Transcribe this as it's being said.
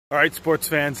All right, sports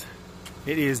fans,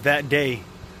 it is that day.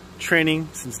 Training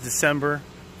since December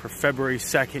for February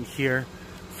 2nd here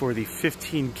for the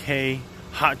 15K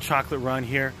hot chocolate run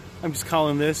here. I'm just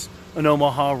calling this an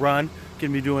Omaha run.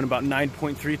 Gonna be doing about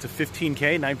 9.3 to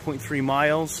 15K, 9.3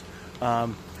 miles.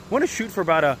 Want to shoot for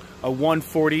about a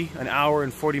 140, an hour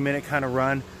and 40 minute kind of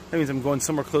run. That means I'm going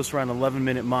somewhere close around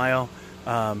 11-minute mile.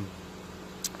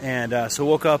 So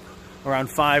woke up around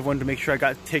 5, wanted to make sure I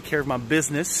got to take care of my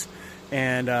business,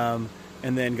 and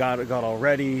then got all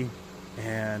ready,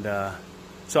 and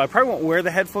so I probably won't wear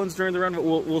the headphones during the run, but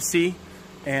we'll see.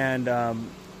 And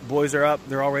boys are up,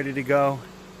 they're all ready to go.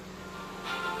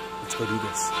 Let's go do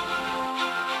this.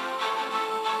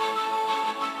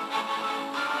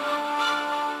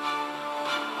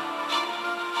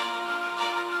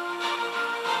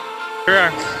 Here we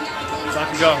are.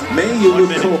 About to go. May you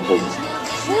look cold.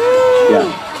 Yeah.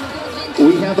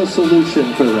 We have a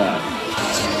solution for that.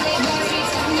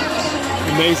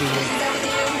 Amazing.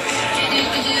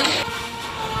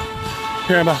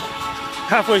 Here I'm about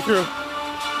halfway through.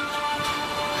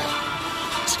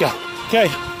 Let's go. Okay,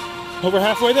 over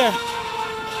halfway there.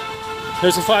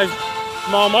 There's a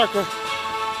 5-mile marker.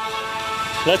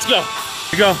 Let's go.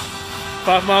 Here we go.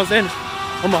 5 miles in.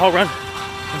 Omaha run.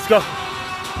 Let's go.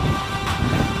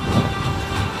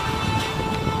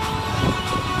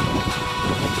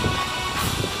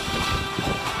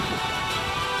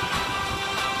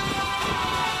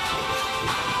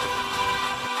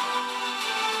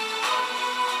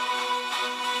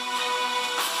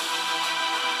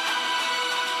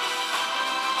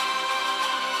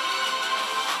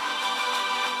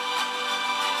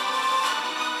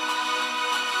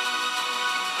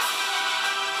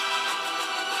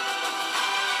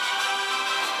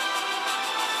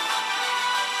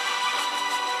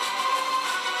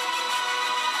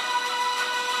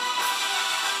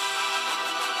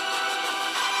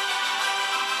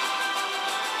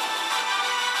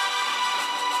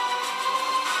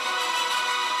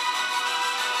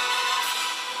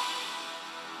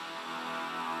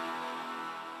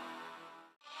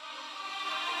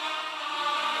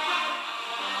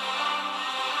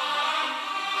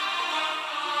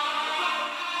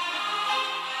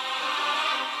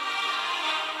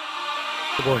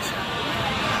 Boys.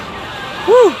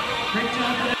 Woo!